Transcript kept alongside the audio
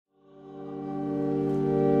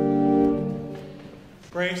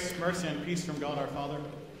Grace, mercy, and peace from God our Father,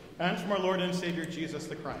 and from our Lord and Savior Jesus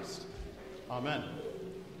the Christ. Amen.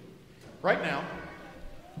 Right now,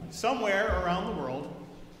 somewhere around the world,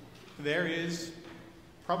 there is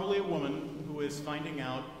probably a woman who is finding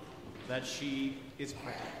out that she is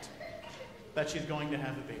pregnant, that she's going to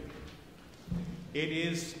have a baby. It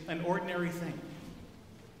is an ordinary thing.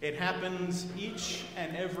 It happens each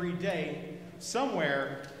and every day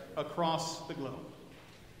somewhere across the globe.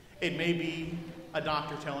 It may be a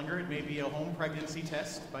doctor telling her, it may be a home pregnancy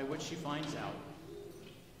test by which she finds out.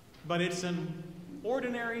 But it's an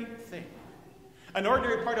ordinary thing, an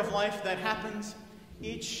ordinary part of life that happens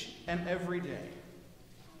each and every day.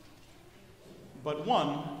 But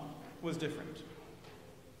one was different.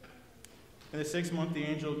 In the 6th month, the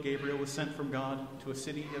angel Gabriel was sent from God to a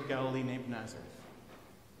city of Galilee named Nazareth,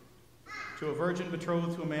 to a virgin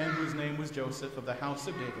betrothed to a man whose name was Joseph of the house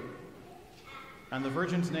of David, and the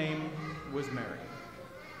virgin's name was Mary.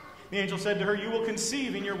 The angel said to her, "You will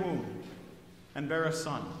conceive in your womb and bear a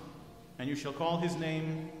son, and you shall call his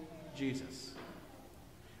name Jesus."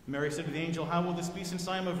 Mary said to the angel, "How will this be since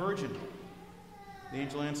I am a virgin?" The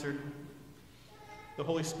angel answered, "The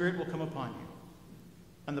Holy Spirit will come upon you,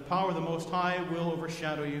 and the power of the Most High will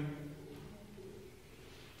overshadow you.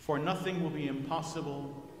 For nothing will be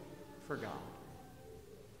impossible for God."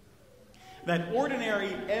 That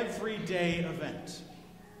ordinary, everyday event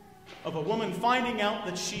of a woman finding out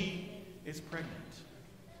that she is pregnant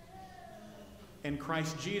in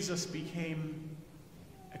Christ Jesus became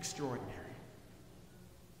extraordinary.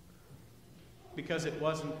 Because it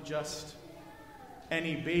wasn't just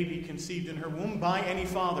any baby conceived in her womb by any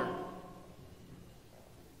father.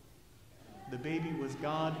 The baby was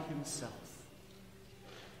God Himself,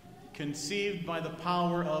 conceived by the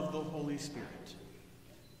power of the Holy Spirit.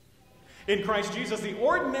 In Christ Jesus, the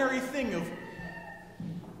ordinary thing of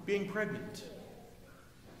being pregnant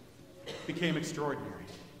became extraordinary.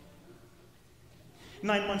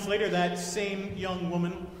 9 months later, that same young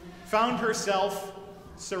woman found herself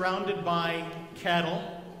surrounded by cattle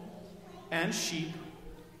and sheep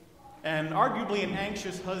and arguably an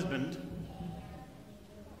anxious husband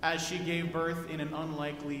as she gave birth in an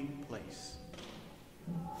unlikely place.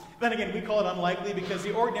 Then again, we call it unlikely because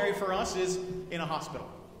the ordinary for us is in a hospital,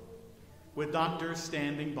 with doctors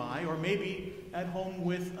standing by, or maybe at home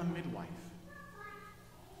with a midwife.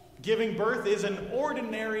 Giving birth is an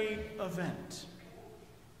ordinary event,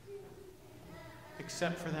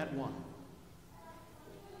 except for that one.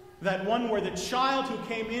 That one where the child who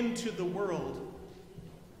came into the world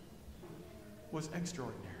was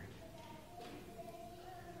extraordinary,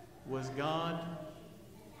 was God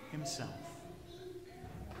Himself.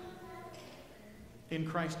 In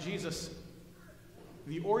Christ Jesus,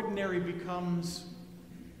 the ordinary becomes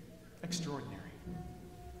extraordinary.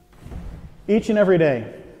 Each and every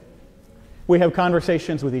day, we have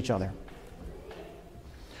conversations with each other.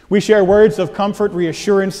 We share words of comfort,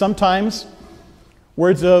 reassurance, sometimes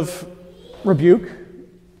words of rebuke.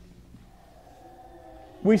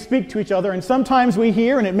 We speak to each other, and sometimes we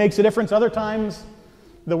hear, and it makes a difference. Other times,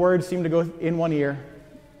 the words seem to go in one ear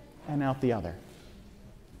and out the other.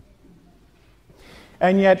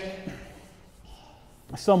 And yet,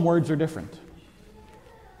 some words are different.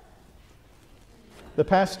 The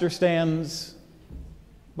pastor stands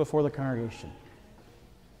before the congregation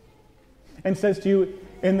and says to you,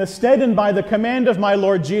 "In the stead and by the command of my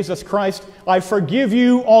Lord Jesus Christ, I forgive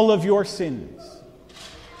you all of your sins."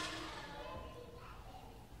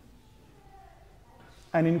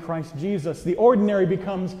 And in Christ Jesus, the ordinary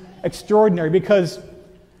becomes extraordinary, because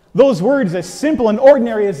those words, as simple and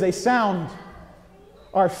ordinary as they sound,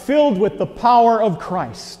 are filled with the power of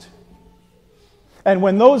Christ. And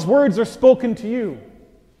when those words are spoken to you,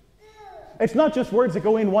 it's not just words that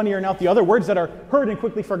go in one ear and out the other, words that are heard and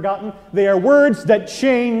quickly forgotten. They are words that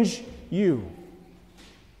change you,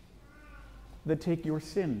 that take your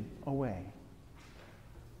sin away,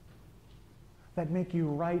 that make you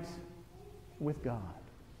right with God.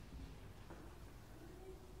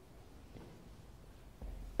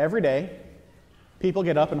 Every day, people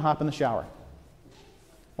get up and hop in the shower,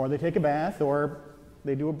 or they take a bath, or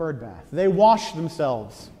they do a bird bath. They wash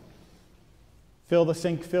themselves, fill the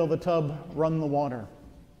sink, fill the tub, run the water.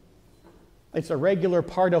 It's a regular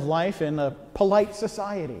part of life in a polite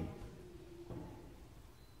society.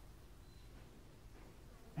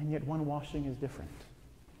 And yet one washing is different.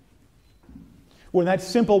 When that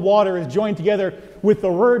simple water is joined together with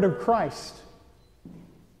the Word of Christ,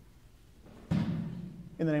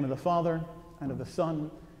 in the name of the Father, and of the Son,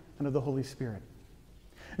 and of the Holy Spirit,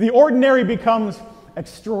 the ordinary becomes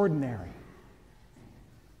extraordinary.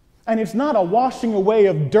 And it's not a washing away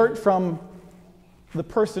of dirt from the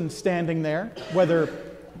person standing there, whether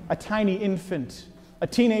a tiny infant, a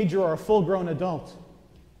teenager, or a full-grown adult.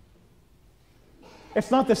 It's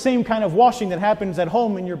not the same kind of washing that happens at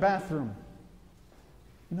home in your bathroom.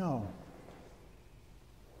 No.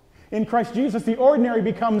 In Christ Jesus, the ordinary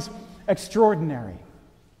becomes extraordinary.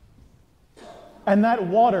 And that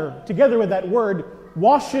water, together with that word,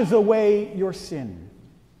 washes away your sin.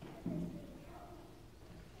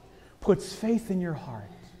 Puts faith in your heart.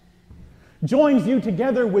 Joins you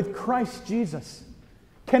together with Christ Jesus.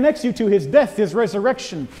 Connects you to His death, His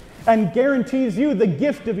resurrection, and guarantees you the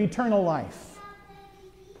gift of eternal life.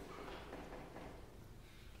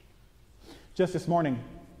 Just this morning,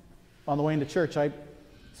 on the way into church, I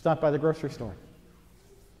stopped by the grocery store.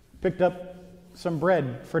 Picked up some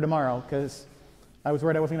bread for tomorrow because I was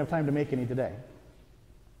worried I wasn't going to have time to make any today.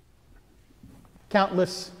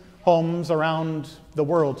 Countless homes around the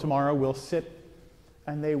world tomorrow will sit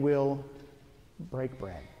and they will break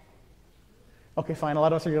bread. Okay, fine, a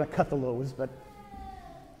lot of us are going to cut the loaves, but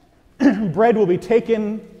bread will be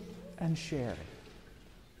taken and shared.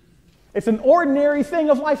 It's an ordinary thing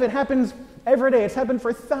of life. It happens every day. It's happened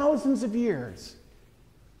for thousands of years.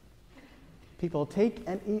 People take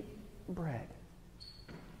and eat bread.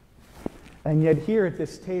 And yet here at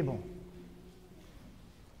this table,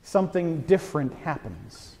 something different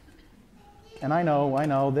happens. And I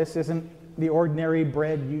know, this isn't the ordinary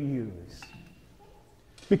bread you use.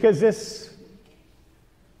 Because this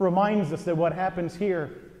reminds us that what happens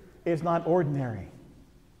here is not ordinary,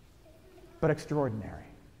 but extraordinary.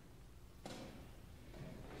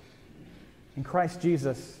 In Christ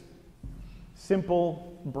Jesus,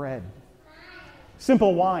 simple bread,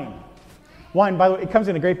 simple wine. Wine, by the way, it comes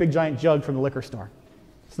in a great big giant jug from the liquor store.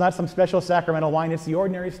 It's not some special sacramental wine. It's the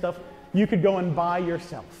ordinary stuff you could go and buy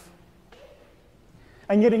yourself.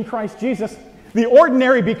 And yet in Christ Jesus, the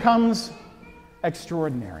ordinary becomes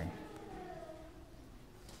extraordinary.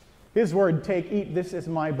 His word, take, eat, this is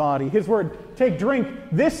my body. His word, take, drink,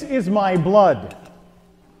 this is my blood.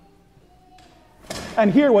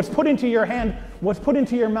 And here, what's put into your hand, what's put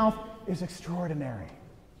into your mouth is extraordinary.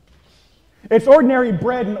 It's ordinary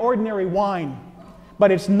bread and ordinary wine, but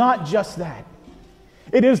it's not just that.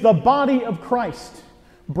 It is the body of Christ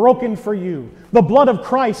broken for you, the blood of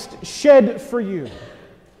Christ shed for you.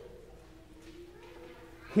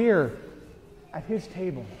 Here, at His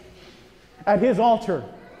table, at His altar,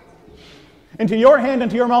 into your hand and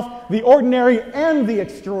to your mouth, the ordinary and the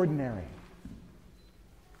extraordinary,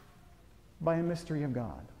 by a mystery of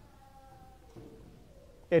God.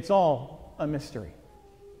 It's all a mystery.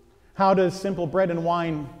 How does simple bread and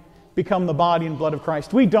wine become the body and blood of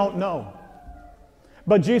Christ? We don't know.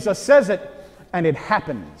 But Jesus says it, and it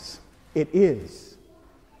happens. It is.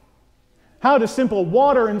 How does simple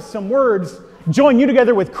water and some words join you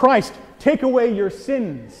together with Christ, take away your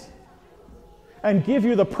sins, and give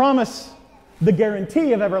you the promise, the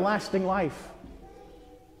guarantee of everlasting life?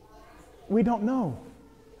 We don't know.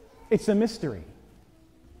 It's a mystery.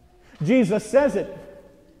 Jesus says it,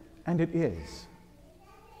 and it is.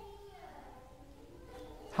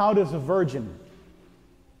 How does a virgin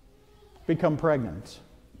become pregnant?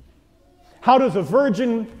 How does a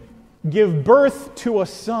virgin give birth to a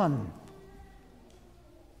son?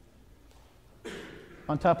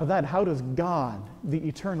 On top of that, how does God, the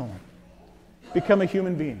eternal, become a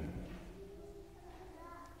human being?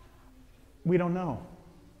 We don't know.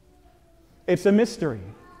 It's a mystery.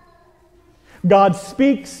 God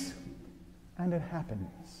speaks, and it happens.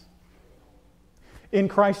 In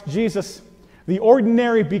Christ Jesus, the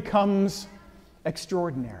ordinary becomes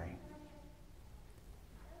extraordinary.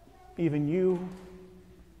 Even you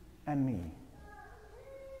and me.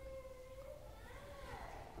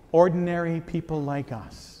 Ordinary people like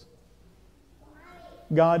us.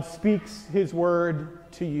 God speaks His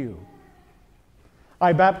word to you.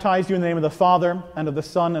 I baptize you in the name of the Father, and of the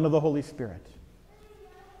Son, and of the Holy Spirit.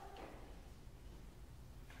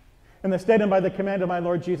 In the stead and by the command of my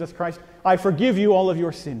Lord Jesus Christ, I forgive you all of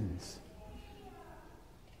your sins.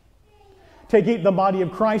 Take, eat the body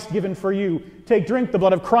of Christ given for you. Take, drink the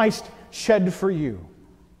blood of Christ shed for you.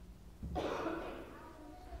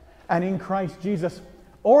 And in Christ Jesus,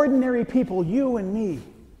 ordinary people, you and me,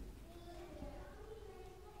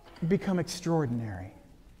 become extraordinary.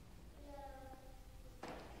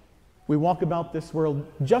 We walk about this world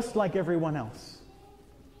just like everyone else,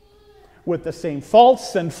 with the same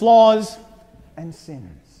faults and flaws and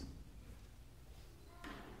sins.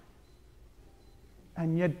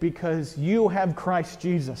 And yet, because you have Christ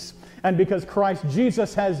Jesus, and because Christ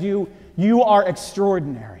Jesus has you, you are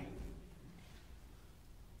extraordinary.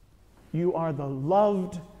 You are the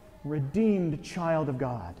loved, redeemed child of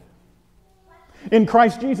God. In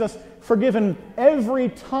Christ Jesus, forgiven every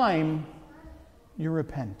time you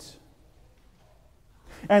repent.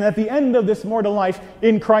 And at the end of this mortal life,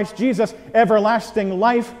 in Christ Jesus, everlasting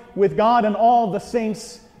life with God and all the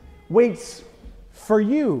saints waits for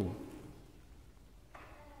you.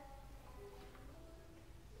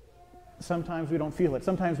 Sometimes we don't feel it.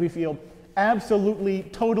 Sometimes we feel absolutely,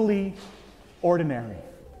 totally ordinary.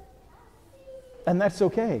 And that's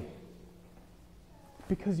okay.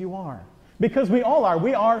 Because you are. Because we all are.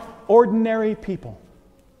 We are ordinary people.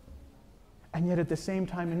 And yet at the same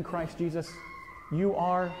time in Christ Jesus, you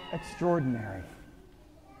are extraordinary.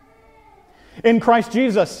 In Christ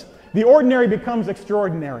Jesus, the ordinary becomes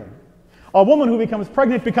extraordinary. A woman who becomes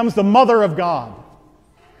pregnant becomes the mother of God.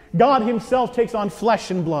 God himself takes on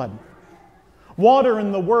flesh and blood. Water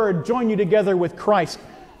and the Word join you together with Christ.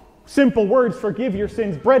 Simple words, forgive your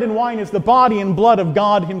sins. Bread and wine is the body and blood of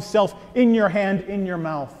God himself in your hand, in your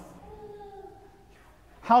mouth.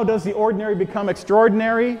 How does the ordinary become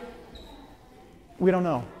extraordinary? We don't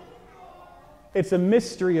know. It's a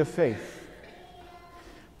mystery of faith.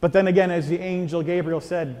 But then again, as the angel Gabriel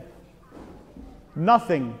said,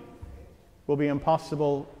 nothing will be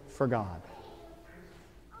impossible for God.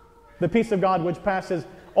 The peace of God which passes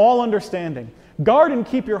all understanding. Guard and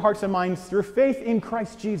keep your hearts and minds through faith in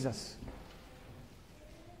Christ Jesus,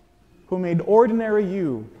 who made ordinary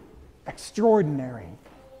you extraordinary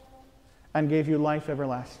and gave you life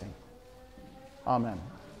everlasting. Amen.